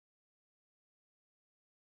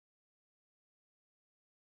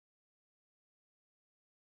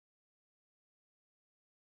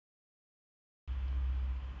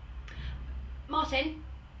Martin,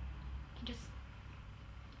 you just...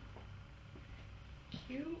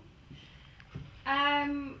 Cute. Do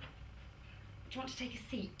you want to take a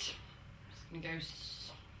seat? I'm just going to go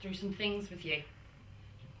through some things with you.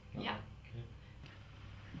 Oh, yeah. Okay.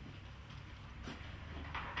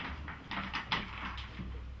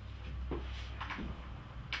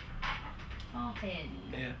 Martin.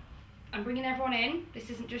 Yeah. I'm bringing everyone in. This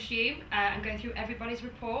isn't just you. I'm going through everybody's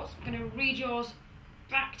reports. I'm going to read yours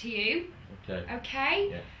back to you. Okay.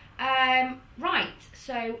 Okay? Yeah. Right,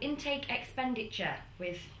 so intake expenditure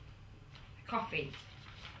with coffee.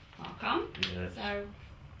 Welcome. Yeah. So,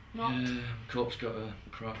 not... Cup's got a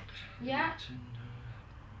crack. Yeah.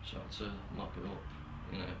 So I had to mop it up.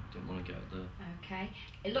 You know, didn't want to get the... Okay.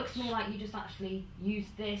 It looks to me like you just actually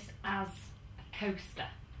used this as a coaster.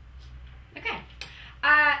 Okay.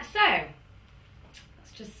 So,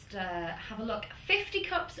 let's just have a look. 50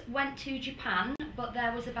 cups went to Japan, but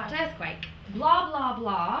there was a bad earthquake. Blah, blah,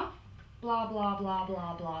 blah. Blah, blah, blah,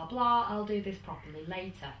 blah, blah, blah. I'll do this properly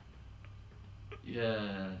later.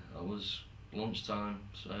 Yeah, it was lunchtime,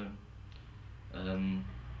 so just gonna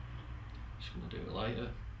do it later.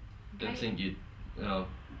 Okay. Didn't think you'd,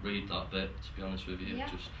 read that bit, to be honest with you. Yeah.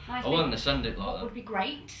 Just I I wasn't to send it like what that. would be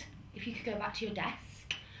great if you could go back to your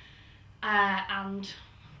desk and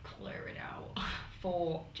clear it out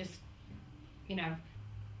for just, Well,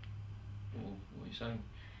 what are you saying?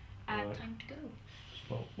 time to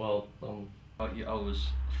go. Well, I was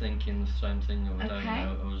thinking the same thing the other day. Okay.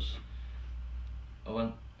 I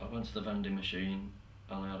went to the vending machine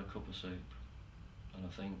and I had a cup of soup, and I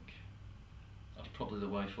think that's probably the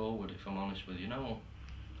way forward. If I'm honest with you, no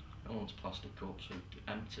one's plastic cups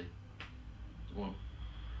are empty. There's one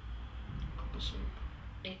cup of soup.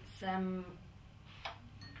 It's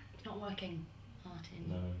not working, Martin.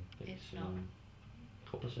 No, it's not.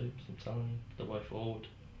 Cup of soups. I'm telling you, the way forward.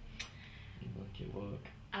 Make it work.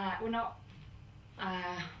 We're not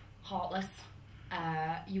heartless.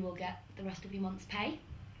 You will get the rest of your month's pay.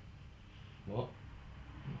 What?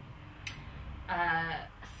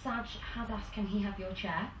 Saj has asked, can he have your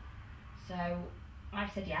chair? So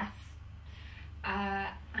I've said yes.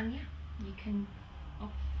 And yeah, you can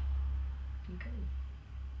off you go.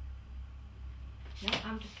 No,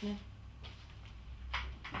 I'm just gonna.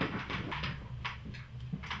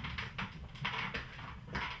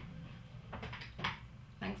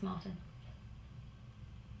 Thanks, Martin.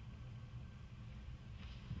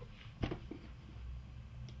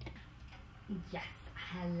 Yes,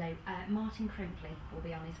 hello. Martin Crimpley will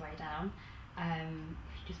be on his way down.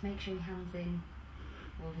 If you just make sure he hands in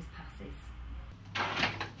all his passes.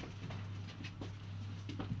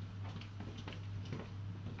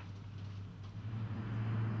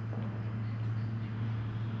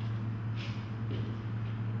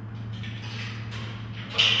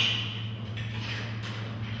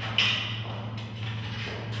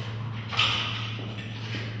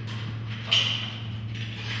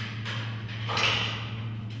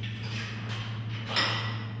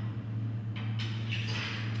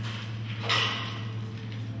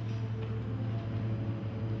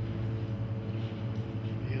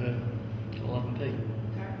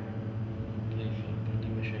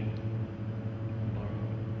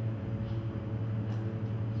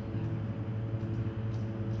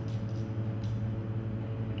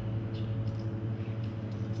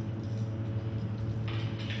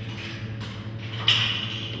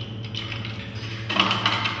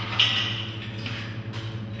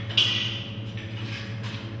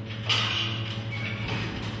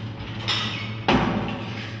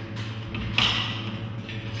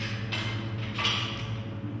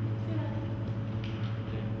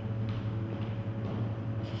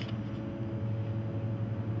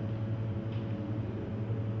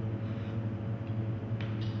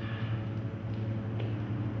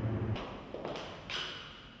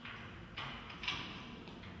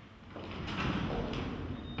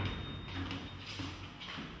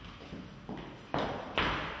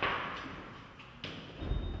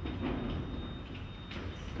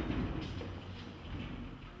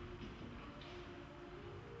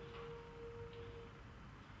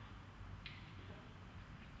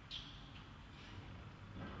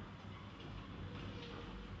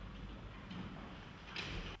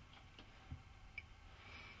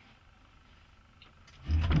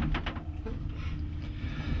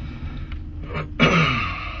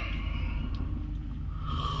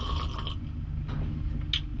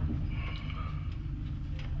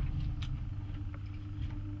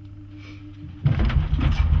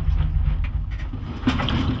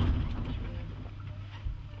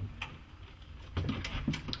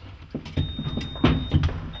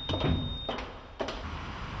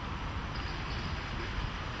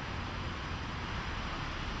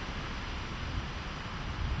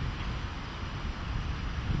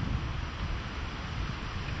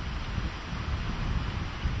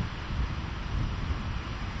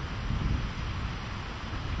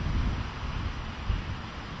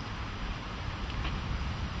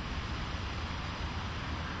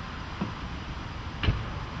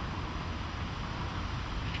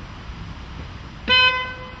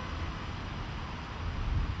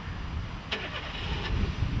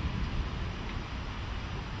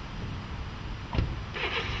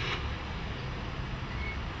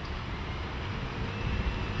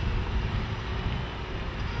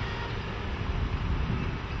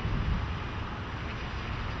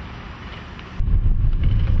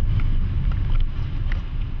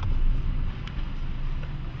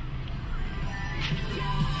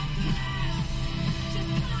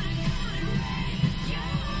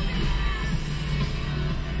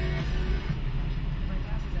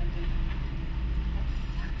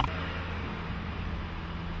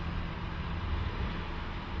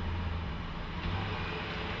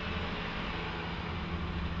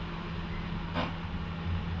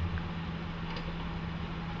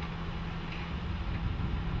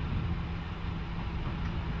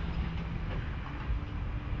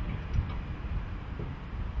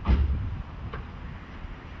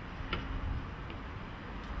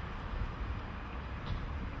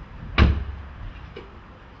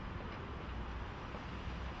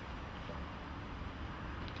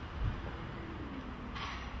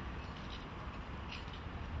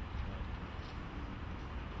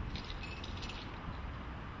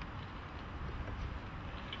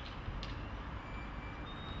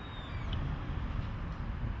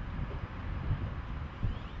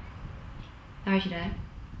 How's your day?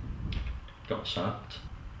 Got sacked.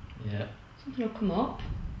 Yeah. Something will come up.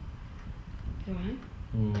 You alright?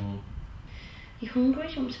 Mm. You hungry?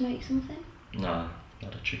 Do you want me to make something? Nah, I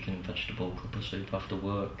had a chicken and vegetable cup of soup after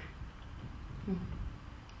work.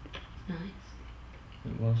 Nice.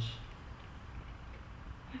 It was.